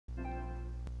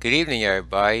Good evening,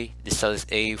 everybody. This is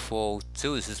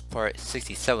A42. This is part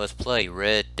 67. Let's play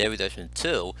Red Dead Redemption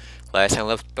 2. Last time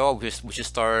left off, we just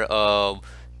started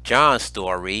John's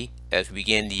story as we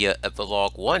begin the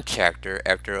epilogue 1 chapter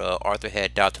after Arthur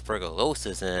had died of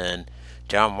tuberculosis, and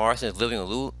John Marston is living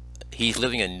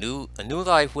a new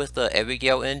life with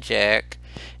Abigail and Jack,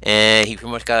 and he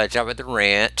pretty much got a job at the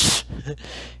ranch.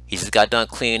 He just got done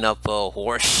cleaning up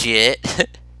horse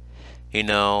shit, you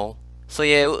know. So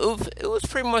yeah, it was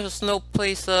pretty much a Snow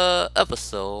Place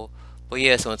episode. But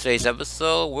yeah, so in today's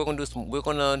episode, we're gonna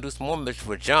do some more missions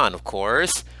for John, of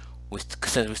course.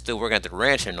 Since we're still working at the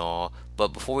ranch and all. But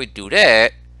before we do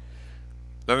that,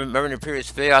 remember in the previous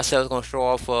video I said I was gonna show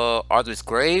off Arthur's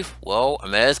grave. Well,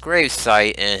 I'm at his grave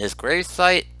site, and his grave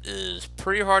site is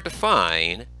pretty hard to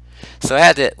find. So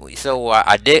I did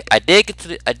get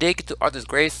to Arthur's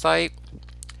grave site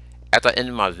after I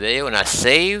ended my video, and I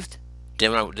saved.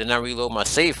 Then I reload my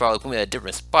save file, it put me at a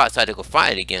different spot, so I had to go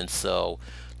find it again. So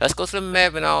let's go to the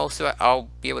map, and I'll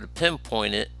be able to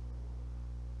pinpoint it.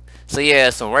 So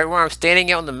yeah, so right where I'm standing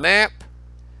out on the map,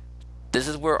 this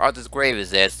is where Arthur's grave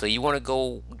is at. So you want to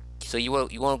go, to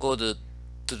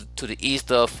the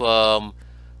east of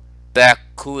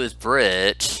Baku's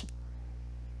Bridge,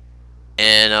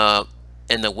 and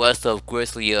in the west of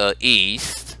Grizzly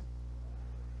East.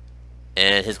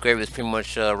 And his grave is pretty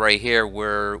much right here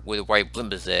where the white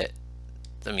blimp is at.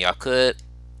 I mean, I could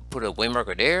put a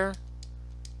waymarker there.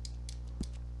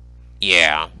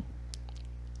 Yeah.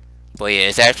 But yeah,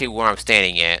 it's actually where I'm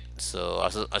standing at. So I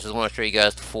just want to show you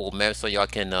guys the full map so y'all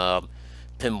can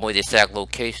pinpoint the exact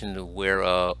location of where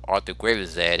Arthur's grave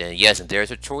is at. And yes, and there's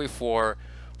a choice for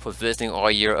visiting all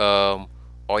your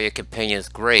companions'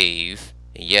 grave.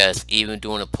 And yes, even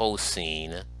doing a post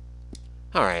scene.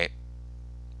 Alright.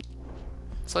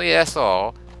 So yeah, that's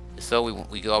all. So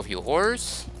we go off your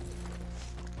horse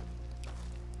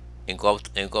and go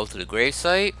to the grave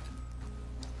site,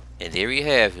 and there you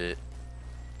have it,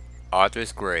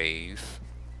 Arthur's grave.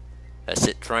 Let's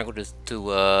hit triangle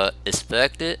to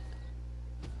inspect it.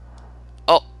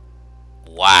 Oh,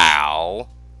 wow,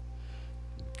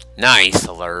 nice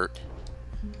alert.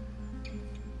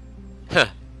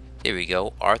 Huh. There we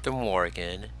go, Arthur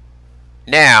Morgan.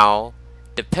 Now,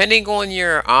 depending on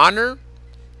your honor.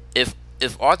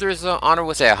 If Arthur's honor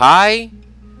was at high,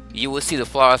 you will see the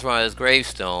flowers around his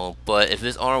gravestone. But if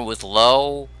his honor was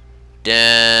low,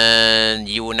 then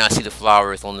you will not see the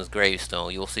flowers on his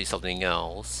gravestone. You will see something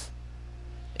else.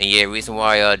 And yeah, reason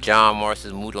why John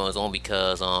Marston moved on his own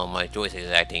because my joystick is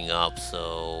acting up,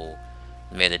 so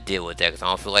I had to deal with that because I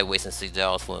don't feel like wasting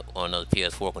 $6 on another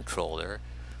PS4 controller.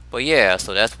 But yeah,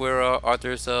 so that's where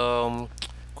Arthur's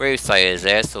gravesite is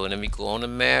at. So let me go on the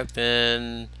map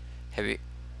and have it.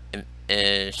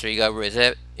 And show you guys where it's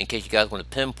at in case you guys want to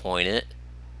pinpoint it.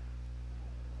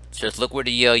 Just look where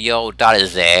the yellow dot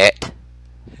is at,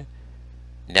 and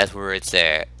that's where it's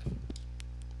at.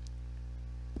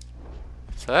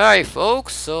 So alright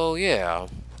folks, so yeah,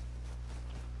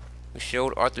 we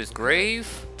showed Arthur's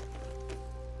grave,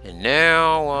 and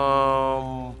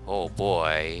now oh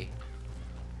boy,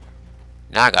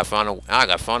 now I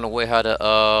gotta find a way how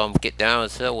to get down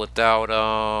this hill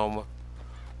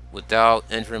without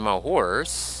injuring my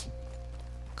horse,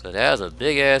 cause that's a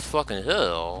big ass fucking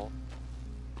hill.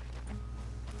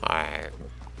 Alright.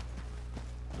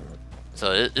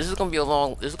 So this is gonna be a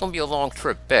long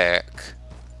trip back.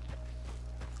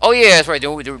 Oh yeah, that's right. The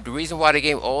reason why the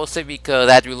game also because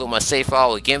I had to reload my save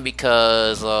file again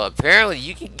because apparently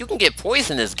you can get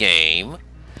poisoned in this game.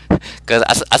 Cause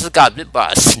I just got bit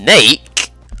by a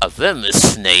snake, a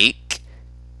venomous snake,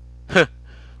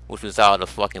 which was out of the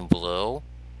fucking blue.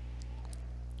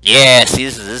 Yeah, see,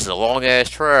 this is a long ass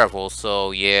travel.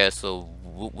 So yeah, so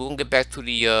we're gonna get back to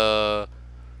the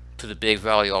big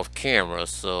valley off camera.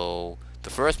 So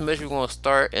the first mission we're gonna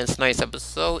start in tonight's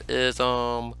episode is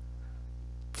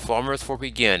Farmers for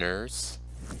Beginners.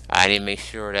 I didn't make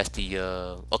sure that's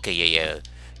the okay,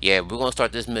 yeah. We're gonna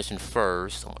start this mission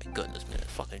first. Oh my goodness, man,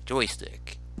 fucking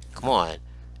joystick. Come on,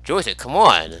 joystick, come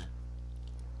on.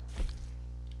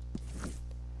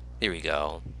 Here we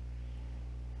go.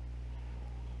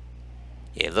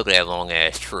 Yeah, look at that long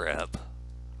ass trip.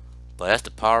 But that's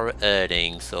the power of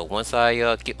editing. So once I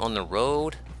get on the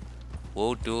road,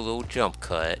 we'll do a little jump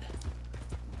cut.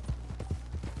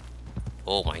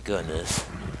 Oh my goodness.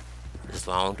 This is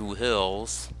long through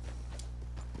hills.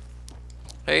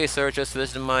 Hey sir, just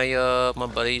visited my my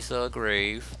buddy's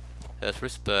grave. That's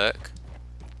respect.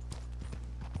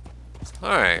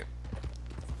 Alright.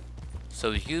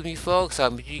 So excuse me folks,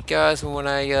 I'll meet you guys when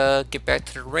I get back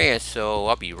to the ranch, so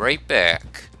I'll be right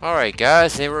back. Alright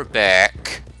guys, and we're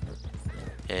back.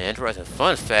 And interesting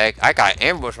fun fact, I got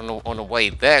ambushed on the way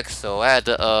back, so I had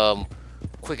to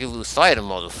quickly lose sight of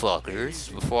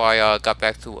motherfuckers before I got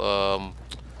back to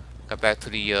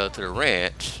the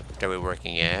ranch that we're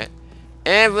working at.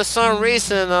 And for some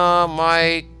reason,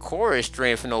 my core is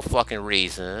drained for no fucking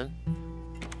reason.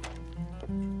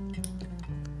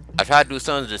 I tried to do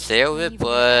something to save it,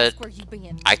 but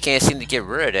I can't seem to get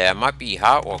rid of that. It might be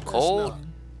hot or cold,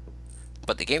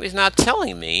 but the game is not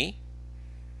telling me.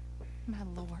 My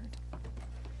lord.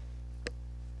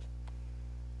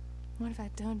 What have I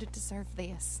done to deserve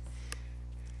this?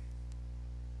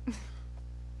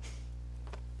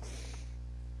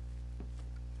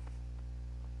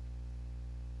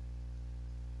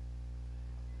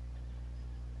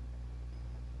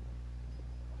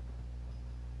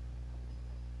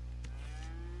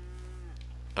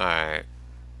 Alright.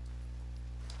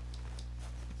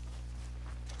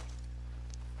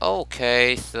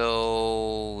 Okay,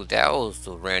 so that was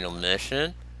the random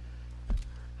mission.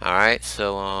 Alright,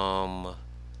 so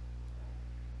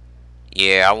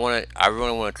yeah, I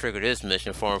really wanna trigger this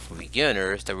mission for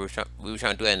beginners that we were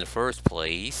trying to do that in the first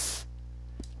place.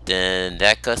 Then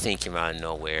that cutscene came out of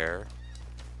nowhere.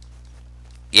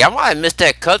 Yeah, I might have missed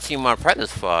that cutscene in my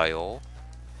practice file.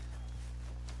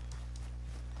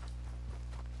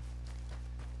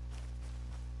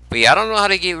 But yeah, I don't know how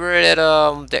to get rid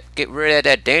of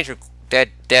that danger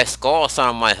that skull sign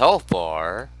on my health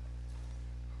bar.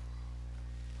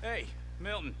 Hey,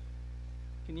 Milton.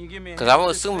 Can you give me a Cause I'm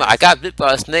assuming I got bit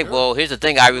by a snake. Well, here's the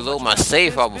thing: I reload my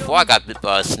save file before I got bit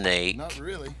by a snake. Not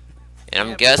really.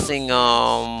 And I'm guessing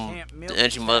the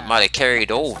engine might have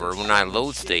carried over when I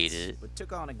load stated.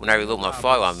 When I reload my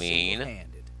file, I mean.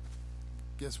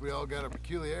 Guess we all got our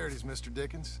peculiarities, Mr.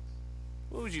 Dickens.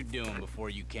 What was you doing before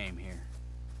you came here?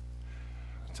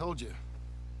 I told you.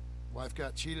 Wife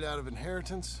got cheated out of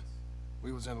inheritance.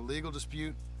 We was in a legal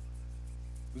dispute.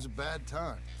 It was a bad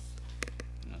time.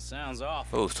 That sounds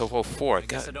awful. Oh, so for 4.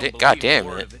 God damn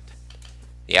it.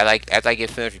 Yeah, like after I get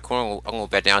finished recording, I'm going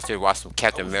back downstairs and watch some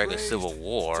Captain America Civil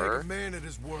War. Take a man at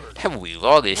his word. Heavily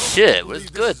log as shit, but it's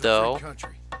good though.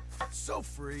 So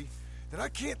free that I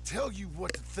can't tell you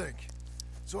what to think.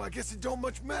 So I guess it don't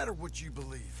much matter what you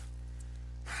believe.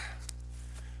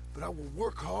 But I will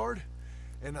work hard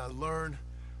and I learn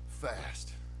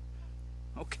fast.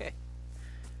 Okay.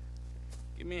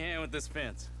 Give me a hand with this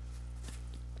fence.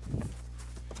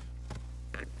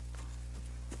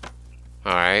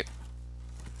 Alright.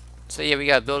 So yeah, we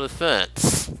gotta build a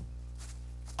fence.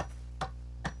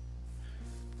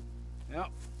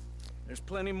 Yep. There's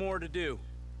plenty more to do.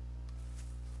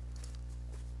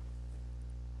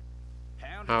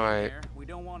 All right. We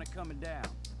don't want it coming down.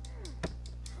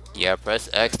 Yeah, press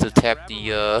X to tap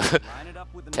the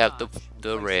tap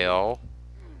the rail.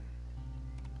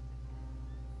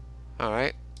 All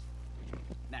right.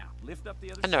 Now, lift up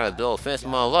the other I never side. built a fence in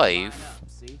my life.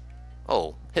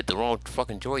 Oh, hit the wrong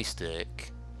fucking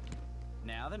joystick.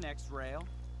 Now the next rail.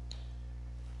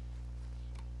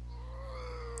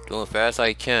 Doing fast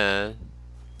I can.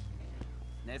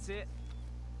 That's it.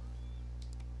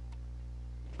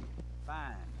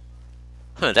 Fine.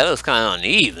 Huh, that looks kind of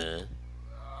uneven.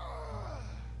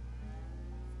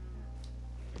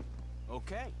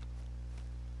 Okay.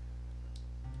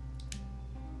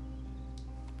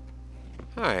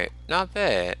 Alright, not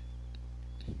bad.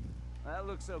 That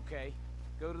looks okay.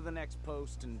 Go to the next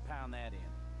post and pound that in.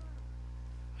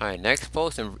 Alright, next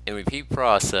post and repeat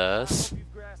process. I hope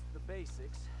you've grasped the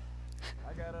basics.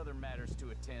 I got other matters to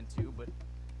attend to, but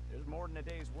there's more than a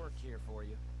day's work here for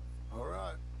you. All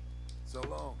right. So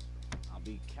long. I'll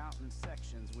be counting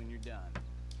sections when you're done.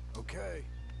 Okay.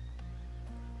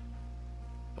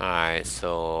 Alright,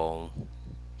 so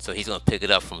he's gonna pick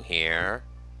it up from here.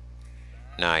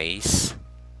 Nice.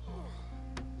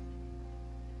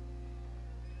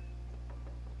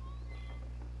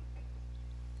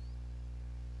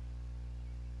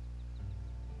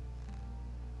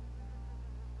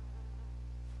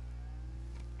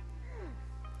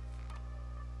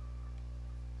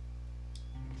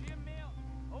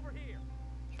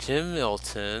 Jim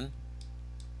Milton.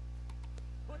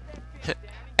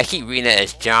 I keep reading that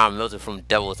as John Milton from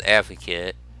Devil's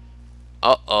Advocate.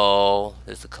 Uh-oh.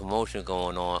 There's a commotion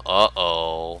going on.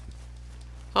 Uh-oh.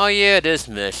 Oh yeah, this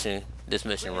mission. This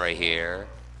mission right here.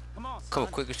 Come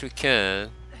quick as we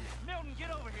can. Milton, get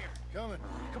over here. Coming.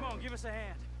 Come on, give us a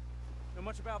hand. Know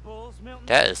much about bulls, Milton?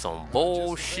 That is some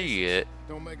bullshit.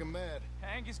 Don't make him mad.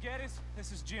 Angus Geddes,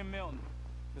 this is Jim Milton.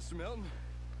 Mr. Milton?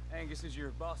 Angus is your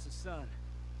boss's son.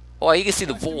 Oh, you can see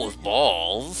the bull's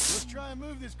balls. Let's try and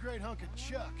move this great hunk of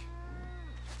chuck.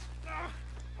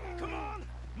 Come on,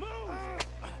 move!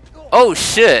 Oh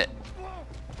shit.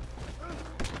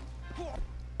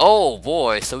 Oh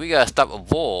boy, so we gotta stop a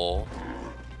bull.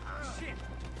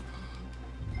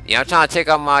 Yeah, I'm trying to take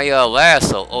out my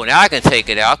lasso. Oh, now I can take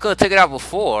it out. I couldn't take it out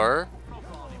before.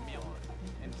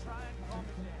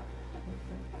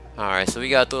 Alright, so we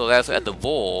gotta throw the lasso at the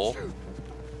bull.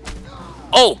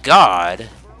 Oh god!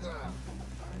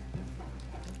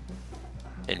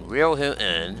 And reel him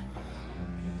in.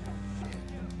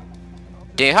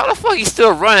 Damn, how the fuck he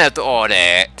still running after all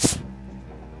that?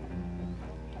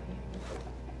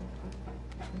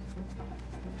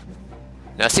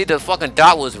 Now see, the fucking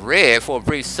dot was red for a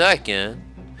brief second.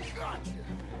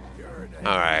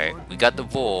 Alright, we got the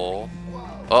bull.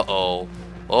 Uh-oh.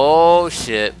 Oh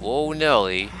shit. Whoa,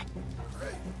 Nelly.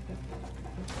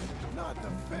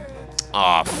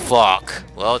 Aw, fuck.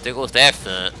 Well, there goes that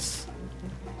fence.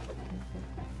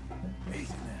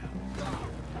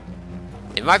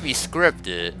 It might be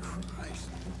scripted.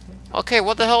 Okay,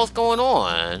 what the hell is going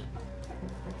on?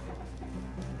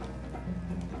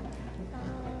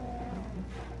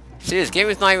 See, this game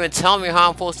is not even telling me how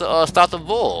I'm supposed to stop the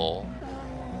bull.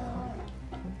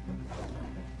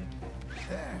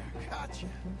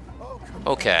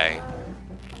 Okay.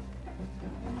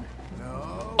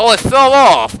 Oh, it fell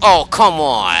off! Oh, come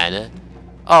on!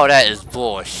 Oh, that is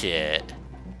bullshit.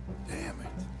 Damn it.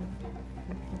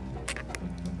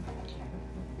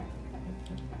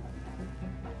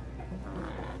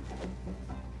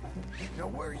 Now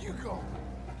where are you going?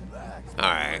 Relax.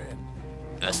 Alright.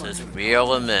 Let's just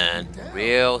reel him in.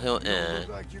 Reel him in. Looks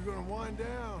like you're gonna wind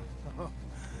down.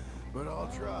 But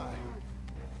I'll try.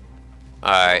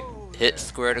 Alright. Hit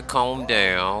square to calm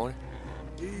down.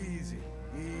 Easy.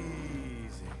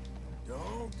 Easy.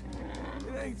 Don't.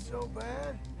 It ain't so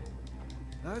bad.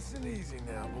 Nice and easy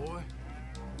now, boy.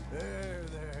 There.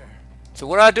 So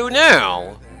what do I do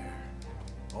now? There.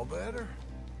 All better?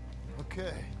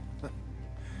 Okay.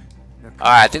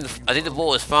 Alright, I think the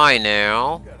bull is fine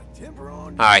now. Got a temper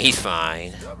on you. Alright, he's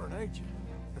fine. Stubborn, ain't you?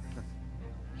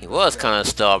 He was kinda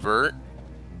stubborn.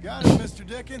 Got it, Mr.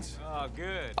 Dickens. Oh,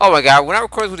 good. Oh my god, when I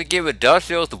recorded with the game of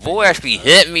Industrials, the bull actually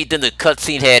hit me, then the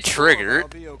cutscene had I'll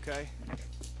triggered. be okay.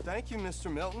 Thank you,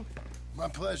 Mr. Milton. My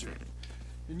pleasure.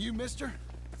 And you, mister?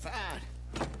 Fine.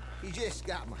 He just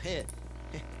got my head.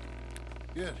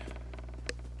 Good.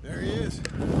 There he is.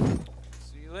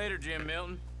 See you later, Jim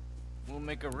Milton. We'll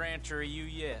make a rancher of you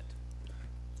yet.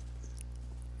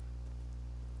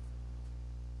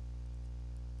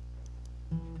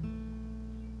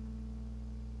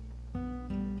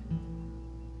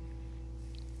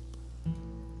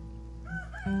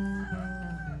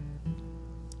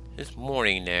 It's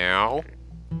morning now.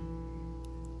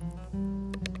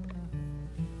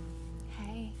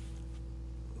 Hey.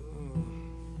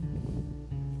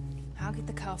 I'll get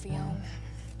the coffee on.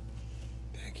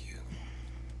 Thank you.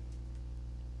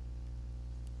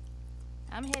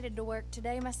 I'm headed to work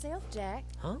today myself, Jack.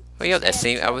 Huh? Oh yeah, that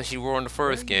same outfit you wore in the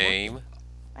first game.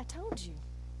 I told you.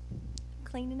 I'm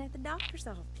cleaning at the doctor's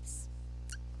office.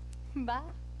 Bye.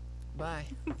 Bye.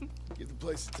 Get the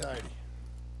place tidy.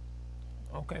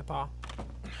 Okay, Pa. I'll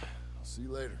see you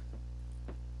later.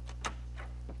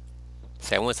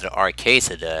 See, I went to the arcade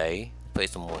today.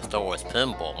 Played some more Star Wars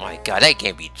pinball. My god, that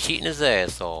can't be cheating his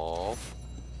ass off.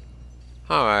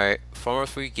 Alright,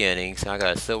 Farmer's Beginnings. I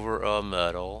got a silver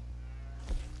medal.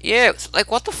 Yeah, it's like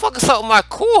what the fuck is up with my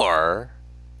core?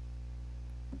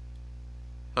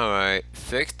 Alright,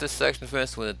 fix the section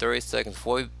fence within 30 seconds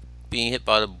before being hit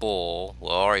by the bull.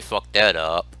 Well, I already fucked that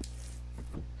up.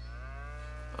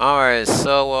 Alright,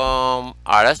 so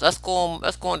alright, let's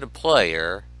go into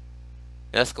player.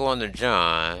 Let's go into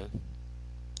John.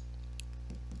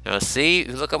 Now see, if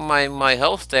you look at my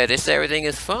health status, everything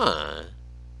is fine.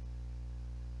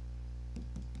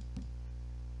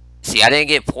 See, I didn't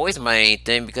get poisoned by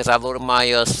anything because I loaded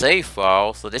my save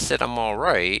file, so they said I'm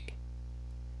alright.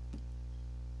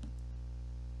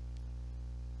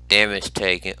 Damage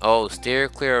taken. Oh, steer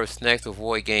clear of snacks to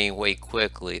avoid gaining weight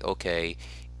quickly. Okay.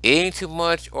 Eating too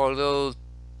much or too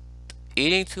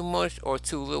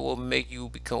little will make you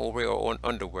become overweight or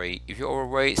underweight. If you're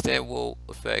overweight, that will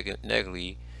affect it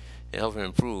negatively and help you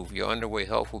improve. Your underweight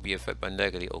health will be affected by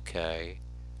negatively. Okay.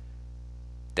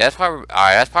 That's part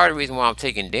of the reason why I'm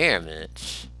taking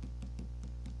damage.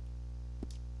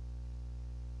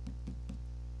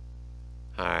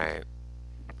 Alright.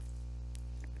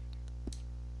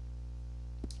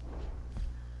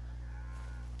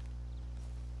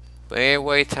 But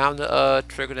anyway, time to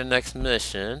trigger the next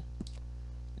mission.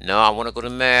 No, I want to go to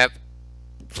map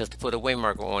just to put a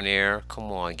waymarker on there. Come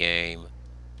on, game.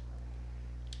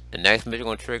 The next mission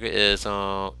we're gonna trigger is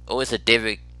oh, it's a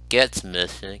David Getty's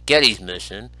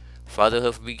mission.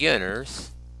 Fatherhood for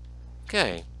Beginners.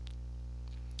 Okay.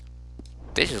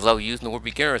 They just love using the word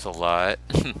beginners a lot.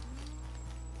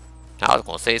 I was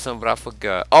gonna say something, but I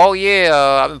forgot. Oh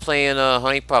yeah, I've been playing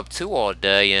Honey Pop 2 all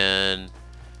day, and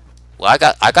well,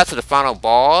 I got to the final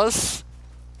boss,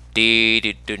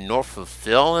 the North of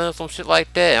Villain or some shit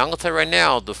like that. I'm gonna tell you right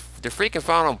now, the freaking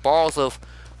final boss of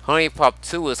Honey Pop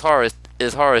 2 is hard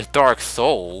as Dark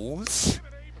Souls.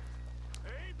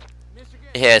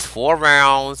 It has 4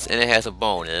 rounds and it has a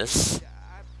bonus.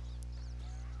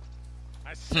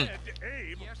 I said,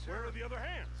 Abe, where are the other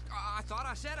hands? I thought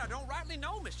I said I don't rightly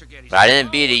know, Mr. Getty. But I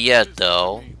didn't beat it yet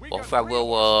though. Hopefully I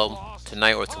will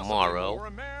tonight or tomorrow.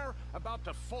 A mare about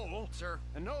to foal, Sir.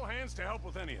 and no hands to help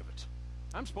with any of it.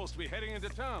 I'm supposed to be heading into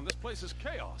town. This place is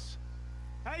chaos.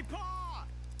 Hey, Pa!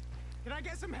 Can I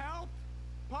get some help?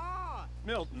 Pa!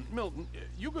 Milton,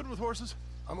 you good with horses?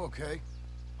 I'm okay.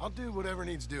 I'll do whatever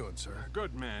needs doing, sir.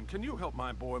 Good man. Can you help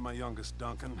my boy, my youngest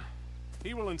Duncan?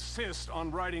 He will insist on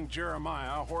riding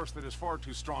Jeremiah, a horse that is far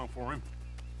too strong for him.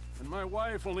 And my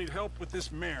wife will need help with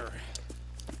this mare.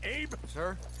 Abe?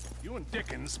 Sir? You and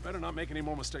Dickens better not make any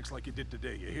more mistakes like you did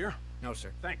today, you hear? No,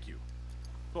 sir. Thank you.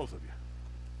 Both of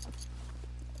you.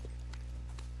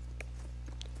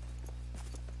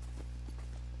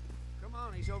 Come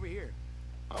on, he's over here.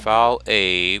 Follow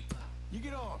Abe. You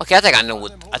get on. Okay, I think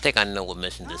I know what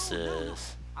mission this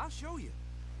is. I'll show you.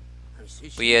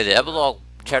 But yeah, the epilogue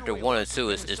chapter 1 and 2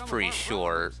 is pretty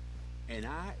short. And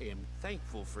I am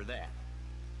thankful for that.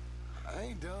 I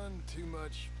ain't done too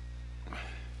much.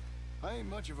 I ain't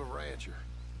much of a rancher.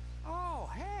 Oh,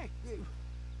 heck.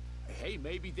 Hey,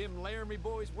 maybe them Laramie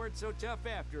boys weren't so tough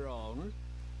after all, huh?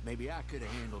 Maybe I could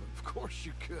have handled Of course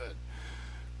you could.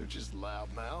 They're just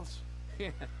loudmouths.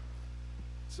 them.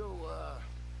 So,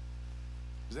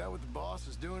 is that what the boss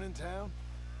is doing in town?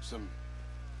 Some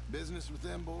business with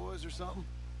them boys or something?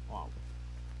 Well,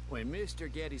 when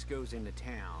Mr. Geddes goes into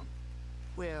town,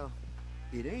 well,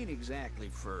 it ain't exactly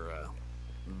for,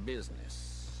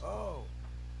 business. Oh.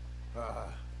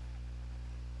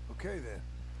 Okay then.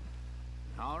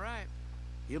 All right.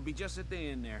 He'll be just at the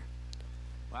end there.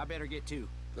 Well, I better get to.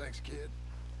 Thanks, kid.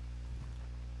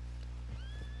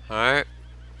 Alright.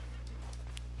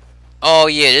 Oh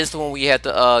yeah, this is the one where you have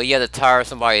to tire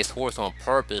somebody's horse on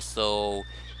purpose so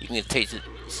you can teach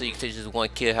this one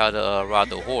kid how to ride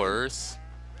the horse.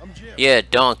 I'm Jim. Yeah,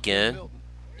 Duncan. Milton.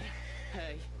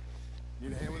 Hey.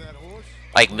 Need a hand with that horse?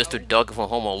 Like Mr. Duncan from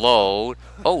Home Alone.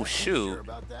 Oh Sure shoot.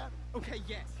 about that? Okay,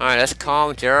 yes. Alright, let's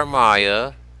calm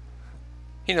Jeremiah.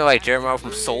 You know, like Jeremiah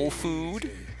from Soul Food.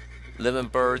 Living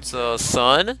Bird's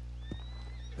son.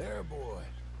 There, boy.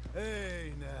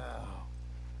 Hey, now.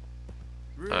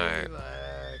 Alright. Relax.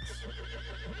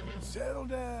 Settle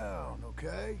down,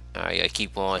 okay? Alright, gotta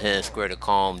keep on hitting square to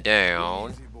calm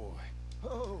down. Easy, boy.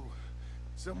 Oh,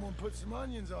 someone put some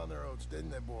onions on their oats,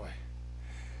 didn't they, boy?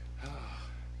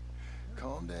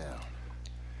 Calm down.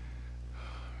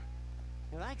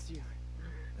 He likes you.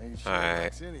 Ain't sure Alright.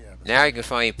 likes any of us. Now you can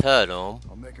finally pet him.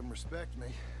 I'll make him respect me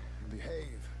and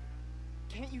behave.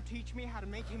 Can't you teach me how to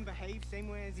make him behave same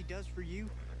way as he does for you?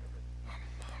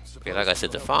 Yeah, like I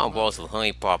said, the final boss of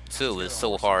Honey Pop 2 is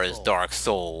so hard as Dark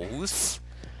Souls.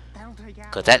 That'll take hours.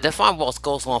 Cause that final boss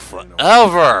goes on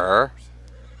forever.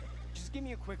 Just give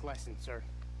me a quick lesson, sir.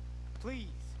 Please.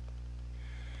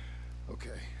 Okay.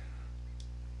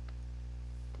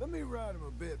 Let me ride him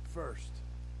a bit first.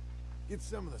 Get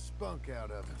some of the spunk out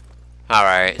of him.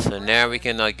 Alright, so now we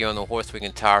can get on the horse, we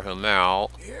can tire him out.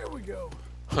 Here we go.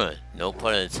 Huh, no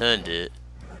pun intended.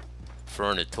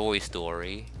 From the Toy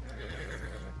Story.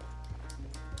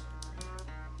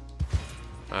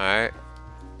 Alright.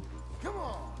 Come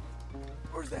on.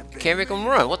 Where's that big Can't make him man?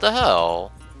 run, what the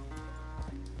hell?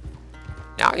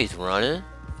 Now he's running.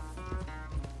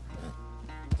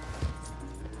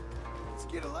 Let's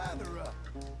get a lather up.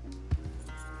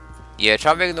 Yeah,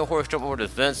 try making the horse jump over the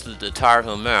fence to tire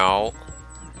him out.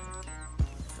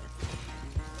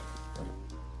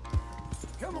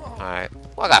 Come on. Alright.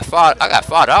 Well, I got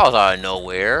 $5 out of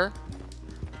nowhere.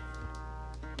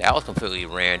 That was completely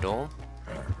random.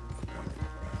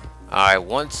 Alright,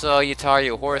 once you tire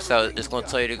your horse out, it's gonna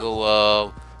tell you to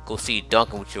go see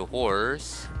Duncan with your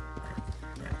horse.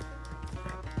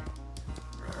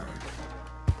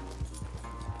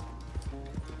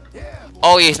 Yeah, boy.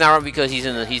 Oh yeah, he's not running because he's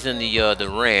in the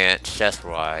ranch. That's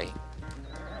right.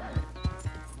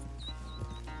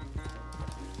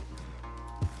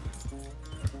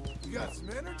 You got some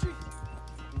energy?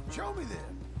 Show me then.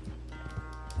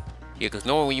 Yeah, because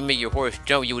normally when you make your horse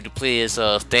jump, you would deplete his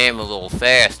stamina a little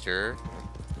faster.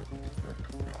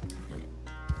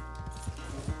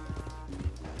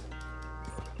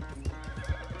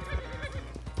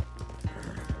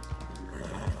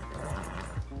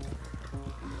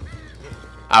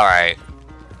 Alright.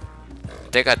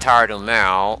 Think I tired him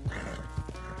out.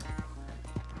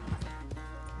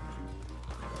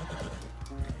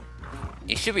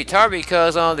 He should be tired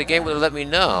because the game would have let me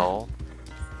know.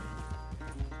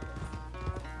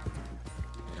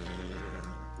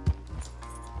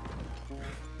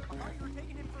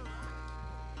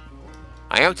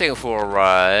 I am taking for a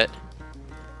ride.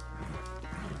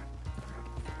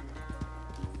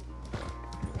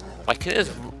 Like, can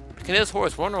this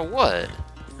horse run or what?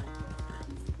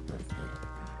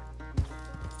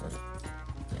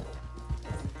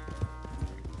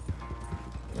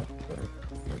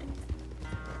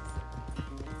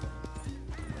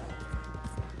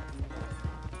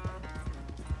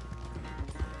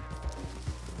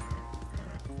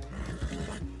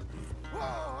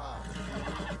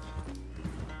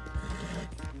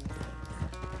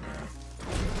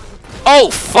 Oh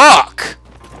fuck!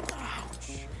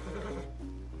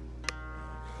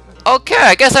 Okay,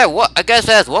 I guess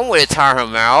that's one way to tire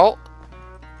him out.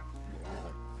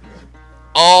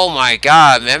 Oh my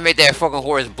god, man, made that fucking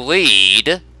horse bleed.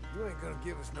 You ain't gonna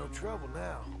give us no trouble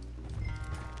now.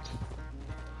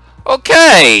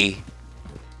 Okay.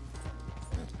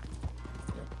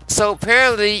 So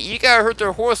apparently you gotta hurt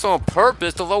their horse on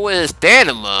purpose to lower his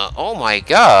stamina. Oh my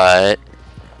god.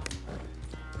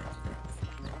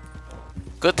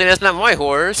 Good thing that's not my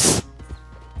horse.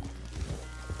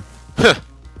 Huh.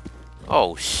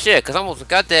 Oh shit, cause I almost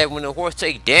forgot that when the horse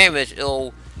take damage,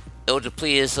 it'll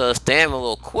deplete his stamina a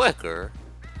little quicker.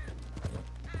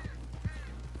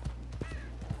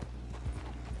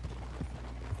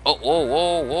 Oh, whoa,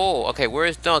 whoa, whoa. Okay,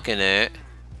 where's Duncan at?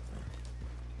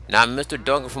 Not Mr.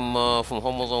 Duncan from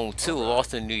Home Alone 2,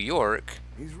 Lost in New York.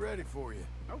 He's ready for you.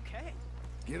 Okay.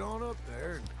 Get on up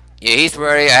there. Yeah, he's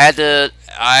ready.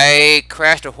 I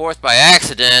crashed a horse by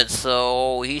accident,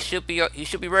 so he should be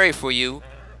ready for you.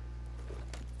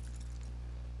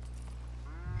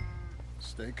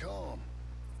 Stay calm.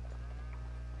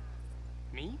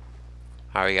 Me?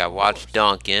 Alright, gotta watch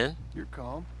Duncan. You're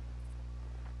calm.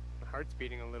 My heart's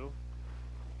beating a little.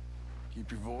 Keep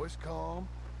your voice calm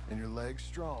and your legs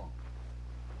strong.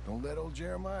 Don't let old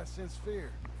Jeremiah sense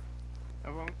fear. I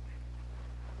won't.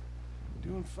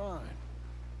 You're doing fine.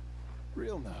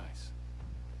 Real nice.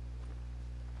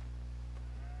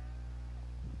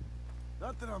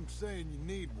 Not that I'm saying you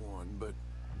need one, but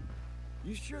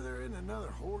you sure there isn't another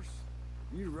horse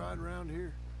you ride around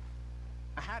here?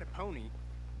 I had a pony,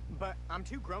 but I'm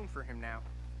too grown for him now.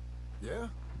 Yeah?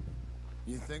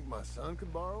 You think my son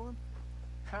could borrow him?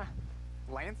 Huh.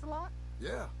 Lancelot?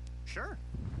 Yeah. Sure.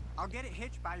 I'll get it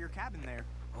hitched by your cabin there.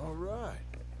 All right.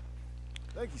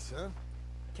 Thank you, son.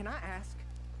 Can I ask?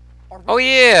 Oh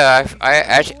yeah,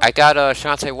 I got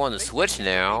Shantae 1 on the Switch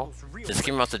now. Just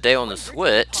came out today on the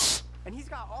Switch. And he's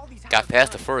got all these Got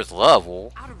past the first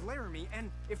level. out of Laramie, and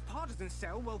if Pa doesn't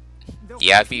sell, well,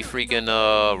 Yeah, I be freaking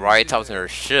Riot Tops in her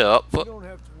ship. You don't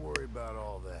have to worry about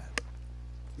all that.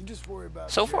 You just worry about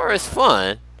So far it's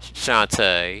fun,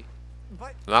 Shantae.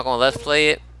 But Am I gonna let's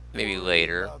play it? Maybe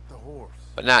later. about the horse.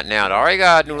 But not now. I already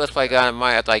got a new let's play guy in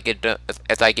mind after I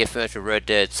get finished with Red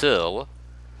Dead 2.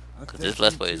 I Cause think this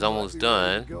Let's you Play two is might almost be ready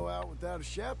done. to go out without a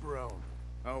chaperone.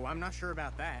 oh, I'm not sure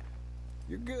about that.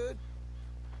 You're good.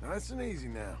 Nice and easy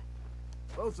now.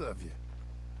 Both of you.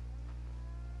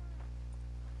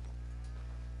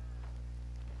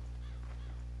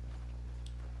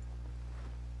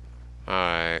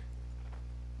 Alright.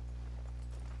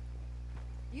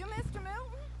 You, Mr.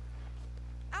 Milton?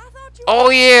 I thought you. Oh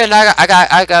yeah, and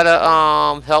I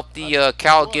gotta help the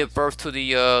cow give birth to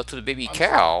the baby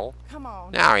cow. Come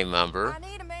on. Now I remember. I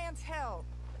need a man's help.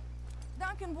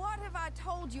 Duncan, what have I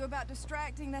told you about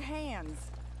distracting the hands?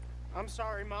 I'm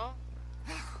sorry, Ma.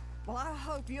 Well, I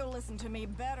hope you'll listen to me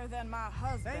better than my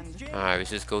husband. Thanks, Jim. Alright, let's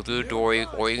just go through the door,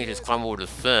 or you can just climb over the Give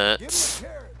him fence. a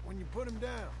carrot when you put him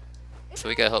down. So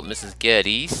we gotta help Mrs.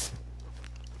 Geddes.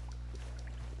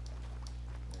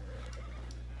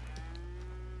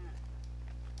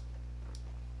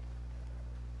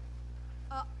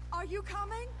 Are you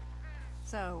coming?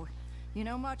 So, you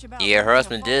know much about? Yeah, her the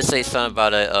husband did say farm? something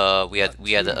about we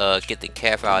had to get the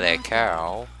calf out of that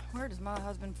cow. Where does my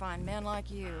husband find men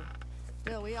like you?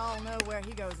 Bill, we all know where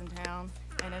he goes in town,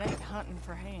 and it ain't hunting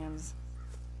for hands.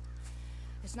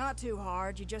 It's not too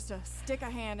hard. You just stick a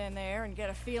hand in there and get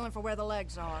a feeling for where the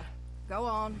legs are. Go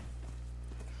on.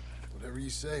 Whatever you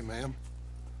say, ma'am.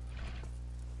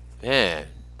 Man.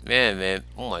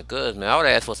 Oh my goodness, man. I would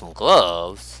ask for some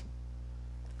gloves.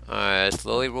 Alright,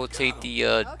 slowly rotate the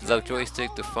left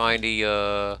joystick to find the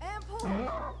And pull.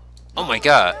 Oh my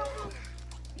god.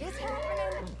 It's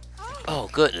happening. Oh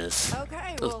goodness.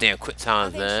 Okay, Those well, damn quick time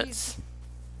I think events.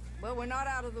 Well, we're not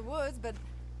out of the woods, but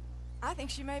I think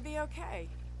she may be okay.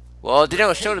 Well, they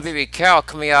don't show the baby cow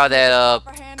coming out of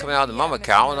that coming out of the mama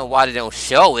cow. I don't know why they don't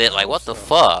show it. Like, what the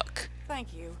fuck?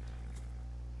 Thank you.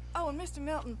 Oh, and Mr.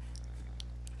 Milton,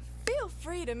 feel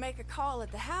free to make a call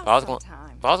at the house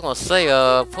sometime. I was gonna say,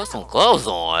 put some gloves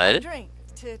on. Drink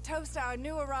to toast our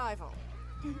new arrival.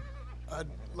 I'd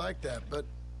like that, but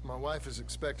my wife is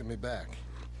expecting me back.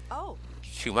 Oh.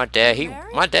 Shoot, my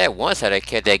dad once had a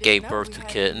cat that gave birth to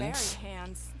kittens.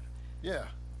 Yeah,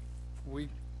 we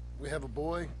have a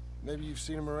boy. Maybe you've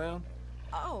seen him around.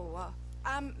 Oh,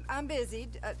 I'm busy.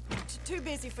 Too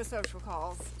busy for social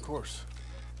calls. Of course.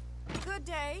 Good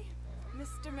day,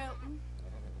 Mr. Milton.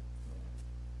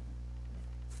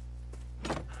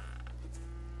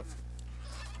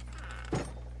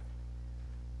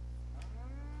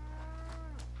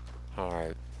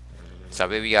 Alright. So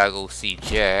maybe we gotta go see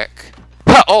Jack.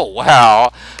 Oh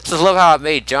wow! Just love how I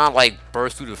made John like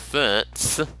burst through the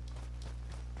fence.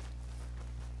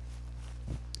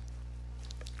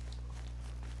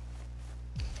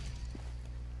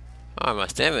 Alright, my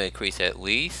stamina increased at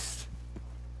least.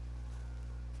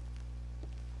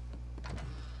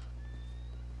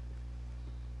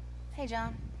 Hey,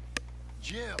 John.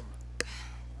 Jim.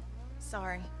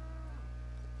 Sorry.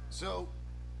 So,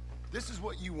 this is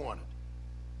what you wanted.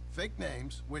 Fake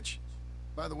names, which,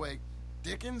 by the way,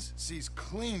 Dickens sees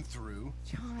clean through.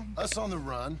 John. Us on the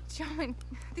run. John,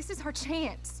 this is our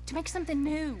chance to make something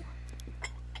new.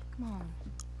 Come on.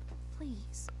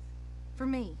 Please. For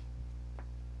me.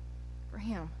 For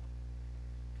him.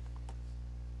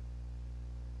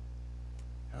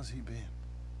 How's he been?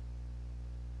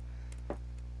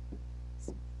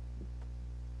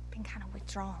 Been kind of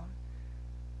withdrawn.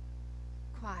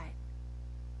 Quiet.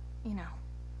 You know.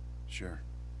 Sure.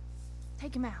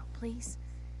 Take him out, please.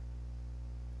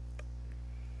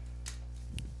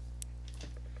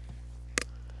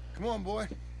 Come on, boy.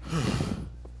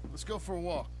 Let's go for a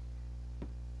walk.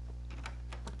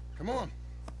 Come on.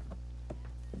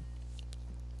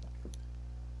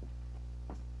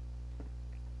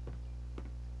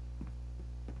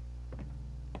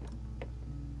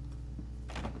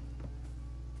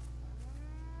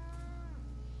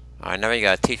 Alright, now we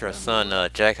gotta teach our son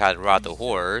Jack how to ride the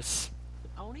horse.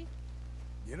 Oni?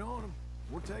 Get on him.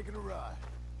 We're taking a ride.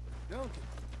 Duncan,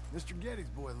 Mr. Getty's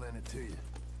boy lent it to you.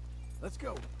 Let's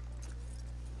go.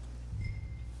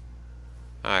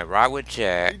 Alright, ride with How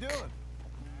Jack. you doing?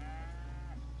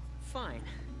 Fine.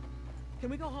 Can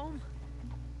we go home?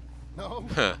 No.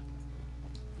 Huh.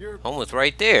 You're Almost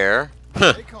right there.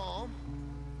 stay calm.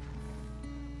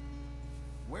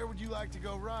 Where would you like to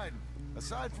go riding?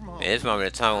 Aside from home. Man, this remember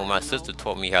the time when my sister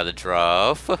taught me how to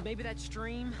drive. Maybe that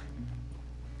stream?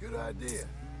 Good idea.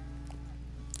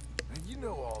 And you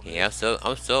know all this. Yeah,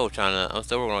 I'm still working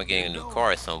on getting a new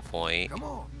car at some point. Come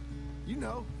on. You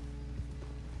know.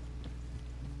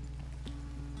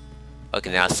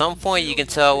 Okay, now at some point you can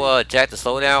tell Jack to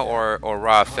slow down or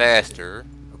ride faster.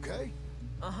 Okay?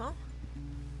 Uh-huh.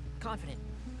 Confident.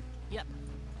 Yep.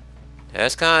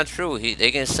 That's kind of true.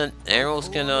 Animals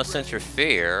can sense your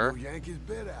fear, Yank his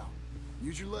bit out.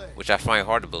 Use your leg. which I find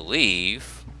hard to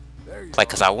believe. There you Like,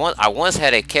 go. cause I once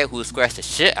had a cat who scratched the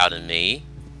shit out of me,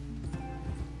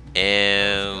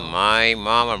 and my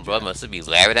mom and brother must be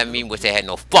laughing at me, which they had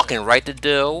no fucking right to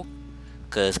do.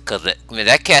 Cause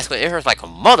that cat scratch, it hurts like a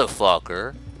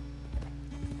motherfucker.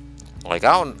 Like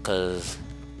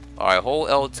alright, hold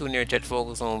L2 near jet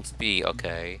focus on speed.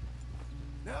 Okay.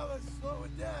 Now let's slow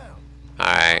it down.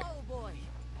 Alright. Oh boy.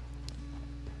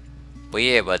 But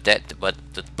yeah, but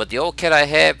the old cat I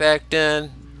had back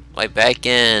then, like back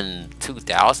in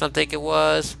 2000 I think it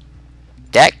was,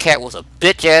 that cat was a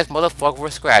bitch ass motherfucker for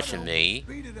scratching me.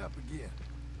 Speed it up again.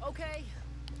 Okay.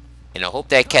 And I hope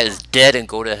that cat is dead and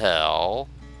go to hell.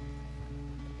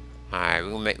 Alright,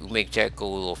 we'll make Jack go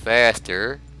a little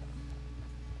faster.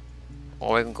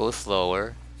 Or we can go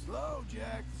slower. Slow,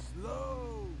 Jack.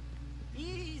 Slow.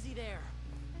 Easy there.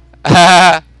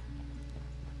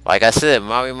 Like I said,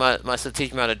 mommy must have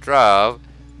teach me how to drive.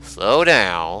 Slow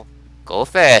down, go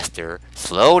faster,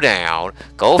 slow down,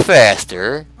 go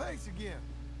faster. Pace again.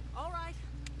 All right.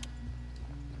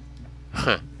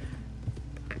 Huh.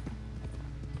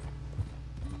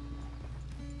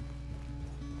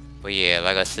 But yeah,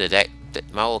 like I said, that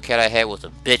my old cat I had was a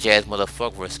bitch ass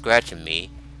motherfucker for scratching me.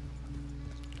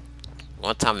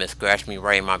 One time it scratched me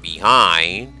right in my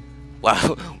behind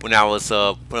while when I was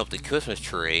putting up the Christmas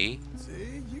tree.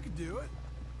 See, you can do it.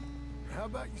 How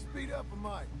about you speed up a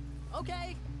mite?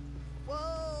 Okay.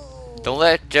 Whoa. Don't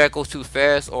let Jack go too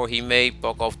fast or he may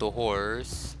buck off the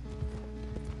horse.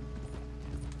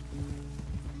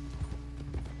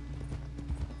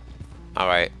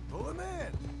 Alright. Pull him in.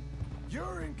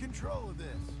 You're in control of this.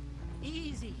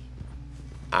 Easy.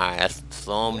 Alright, let's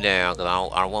slow him down, because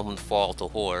I don't want him to fall off the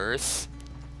horse.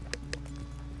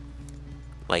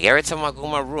 Like, every time I go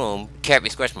in my room, cat be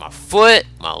scratching my foot,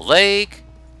 my leg,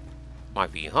 my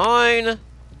behind.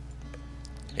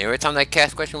 Every time that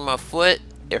cat scratches my foot,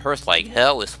 it hurts like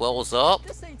hell, it swells up.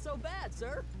 This ain't so bad,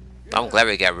 sir. I'm glad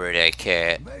we got rid of that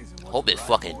cat. Amazing what Hope the it right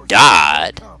fucking horse died.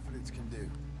 and confidence can do.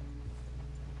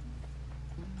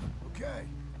 Okay,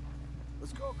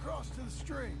 let's go across to the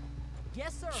stream.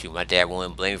 Yes, sir. Shoot, my dad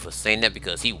wouldn't blame me for saying that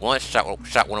because he once shot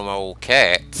one of my old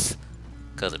cats.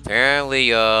 Cause apparently,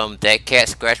 that cat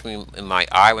scratched me in my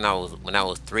eye when I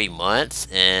was 3 months,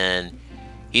 and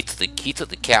he took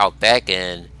the cat out back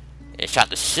and shot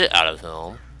the shit out of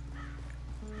him.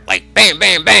 Like bam,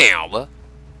 bam, bam. Whoa!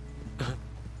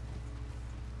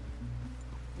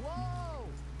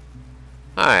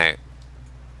 Alright.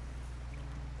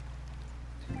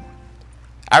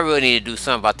 I really need to do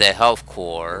something about that health Here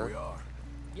core. we are.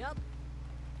 Yep,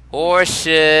 Horse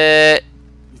shit.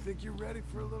 You think you're ready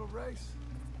for a little race?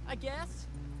 I guess.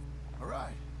 All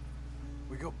right.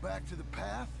 We go back to the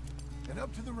path and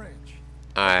up to the ranch.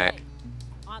 Alright. Hey,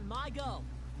 on my go.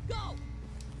 Go!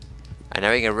 And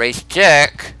now we can race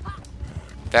Jack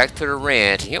back to the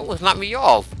ranch. He almost knocked me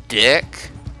off, dick.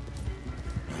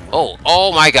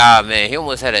 Oh my god, man. He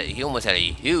almost had a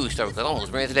huge start because I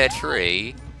almost ran into that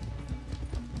tree.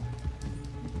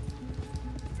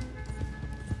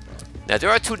 Now there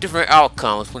are two different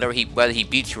outcomes whether he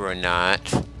beats you or not.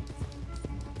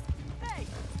 Hey,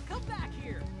 come back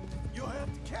here. You'll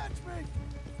have to catch me.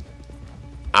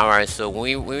 Alright, so when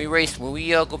we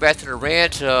go back to the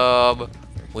ranch, when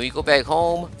we go back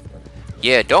home,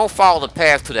 yeah, don't follow the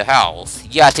path to the house.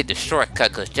 You gotta take the shortcut,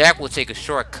 because Jack will take a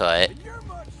shortcut,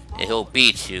 and he'll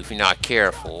beat you if you're not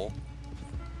careful.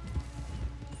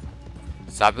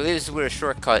 So I believe this is where the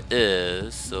shortcut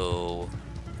is, so...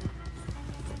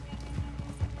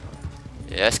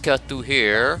 yeah, let's cut through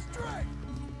here.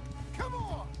 Come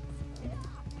on.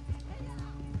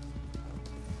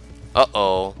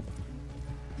 Uh-oh.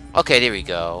 Okay, there we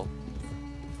go.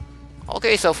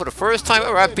 Okay, so for the first time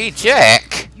ever, I beat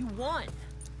Jack. You won.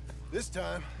 This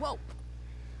time, Whoa.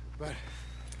 but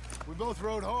we both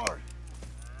rode hard.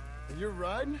 And your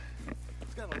riding,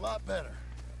 it's got a lot better.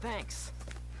 Thanks.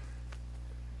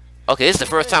 Okay, this is the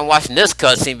first time watching this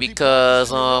cutscene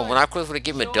because when I clicked for the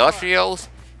game Industrials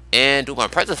and do my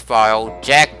practice file,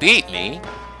 Jack beat me.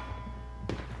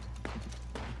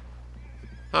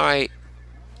 Alright,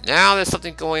 now there's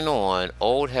something going on.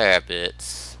 Old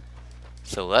habits.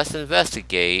 So let's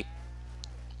investigate.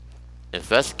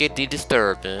 Investigate the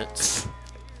disturbance.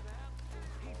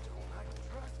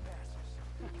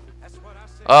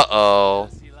 Uh-oh.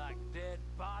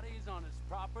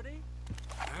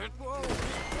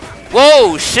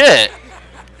 Whoa, shit!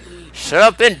 Shut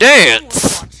up and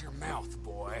dance! Watch your mouth,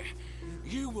 boy.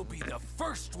 You will be the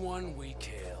first one we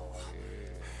kill.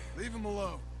 Leave him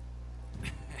alone.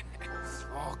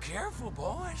 Oh, careful,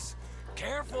 boys.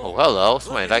 Careful. Oh, hello.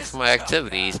 Somebody Look at likes this my tough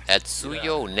activities. guy. Atsuyo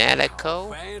Oh,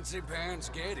 Nadeko? fancy pants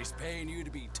Getty's paying you to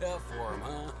be tough for him,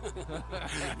 huh?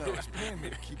 No, he's paying me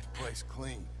to keep the place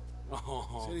clean.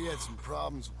 Oh, Said he had some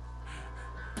problems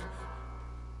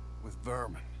with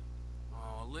vermin.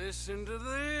 oh, listen to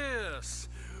this.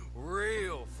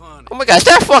 Real funny. Oh my gosh,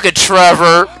 that fucking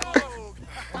Trevor! Oh,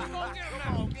 come on,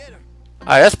 get him.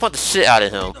 Alright, let's punch the shit out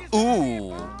of him.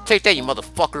 Ooh. Take that, you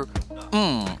motherfucker.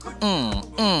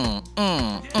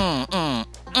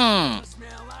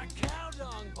 Smell like cow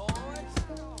dung, boys.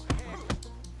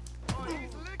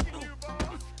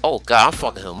 Oh god, I'm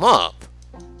fucking him up.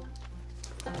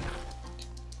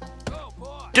 Go,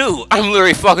 boy. Dude, I'm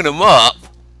literally fucking him up.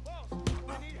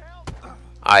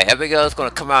 Alright, Abigail's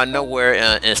gonna come out of nowhere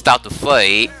and stop the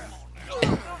fight.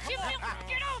 Get off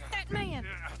that man!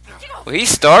 Get off! Well, he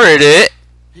started it.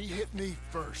 He hit me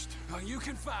first. Oh, you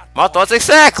can fight. My boy. thoughts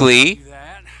exactly. Do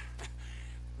that.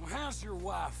 Well, how's your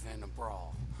wife in the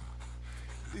brawl?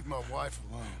 Leave my wife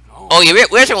alone. Oh yeah,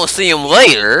 we're actually gonna see him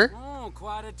later. Oh,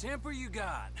 quite a temper you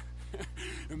got.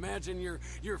 Imagine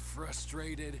you're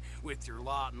frustrated with your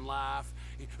lot in life.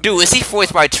 Dude, is he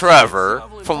voiced by Trevor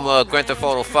from Grand Theft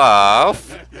Auto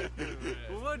 5?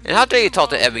 And how dare you talk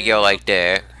to Abigail like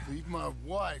that? Leave my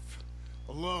wife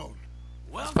alone.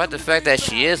 Despite the fact that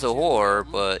she is a whore,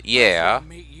 but yeah.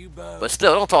 But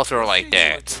still, don't talk to her like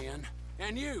that.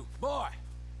 And you, boy,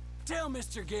 tell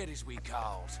Mr. Geddes we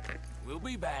called. We'll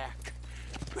be back.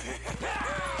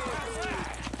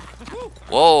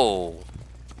 Whoa.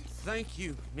 Thank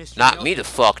you, Mr. Knock me the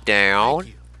fuck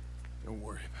down. Don't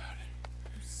worry about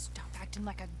it. Stop acting acting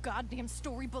like a goddamn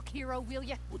storybook hero, will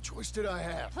ya? What choice did I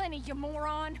have? Plenty, you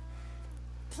moron.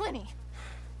 Plenty.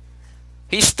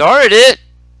 He started it.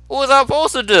 What was I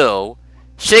supposed to do?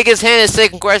 Shake his hand and say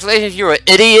congratulations, you're an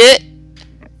idiot?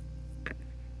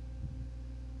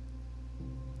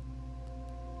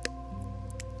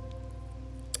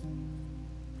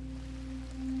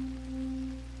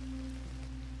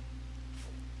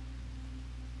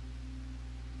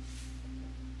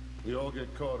 We all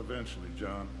get caught eventually,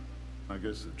 John. I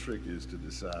guess the trick is to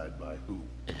decide by who.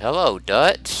 Hello,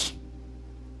 Dutch.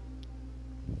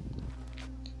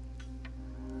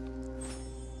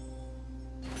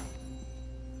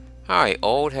 Alright,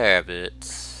 old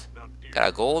habits. Got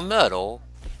a gold medal.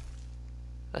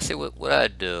 Let's see what I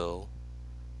do.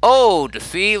 Oh,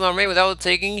 defeat my enemy without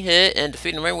taking a hit and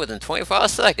defeat an enemy within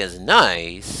 25 seconds.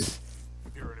 Nice.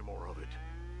 Hear any more of it?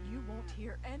 You won't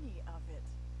hear any of it.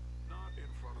 Not in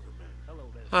front of the men. Hello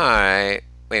there. Alright.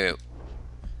 Wait a minute.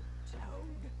 Toad.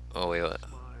 Oh, wait. What?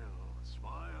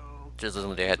 Smile. Just listen to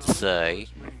what they had to say.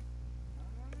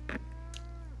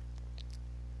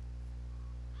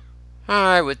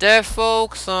 Alright, with that,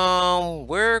 folks,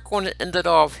 we're going to end it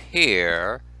off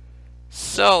here.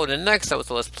 So, the next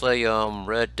episode, let's play,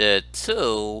 Red Dead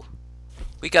 2.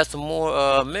 We got some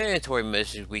more, mandatory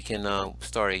missions we can,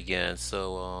 start again.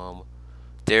 So,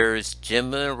 there's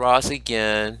Jim and Ross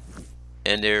again.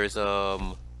 And there's,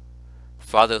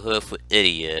 Fatherhood for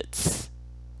Idiots.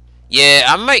 Yeah,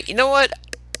 I might, you know what?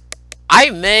 I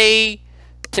may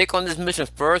take on this mission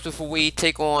first before we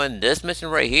take on this mission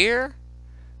right here.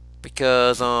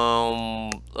 Because,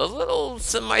 a little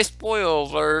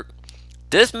semi-spoiler alert.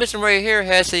 This mission right here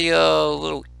has a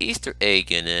little Easter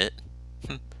egg in it,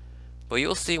 but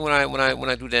you'll see when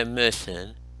I do that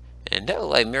mission, and that look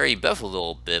like Mary Beth a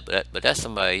little bit, but that's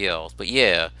somebody else. But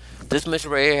yeah, this mission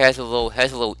right here has a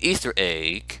little Easter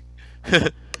egg.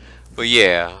 But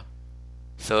yeah,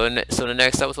 so the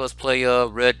next episode, let's play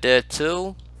Red Dead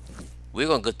 2. We're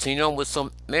gonna continue on with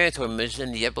some mandatory missions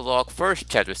in the epilogue first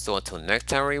chapter. So until next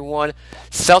time, everyone,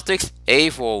 Celtics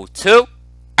A42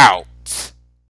 out.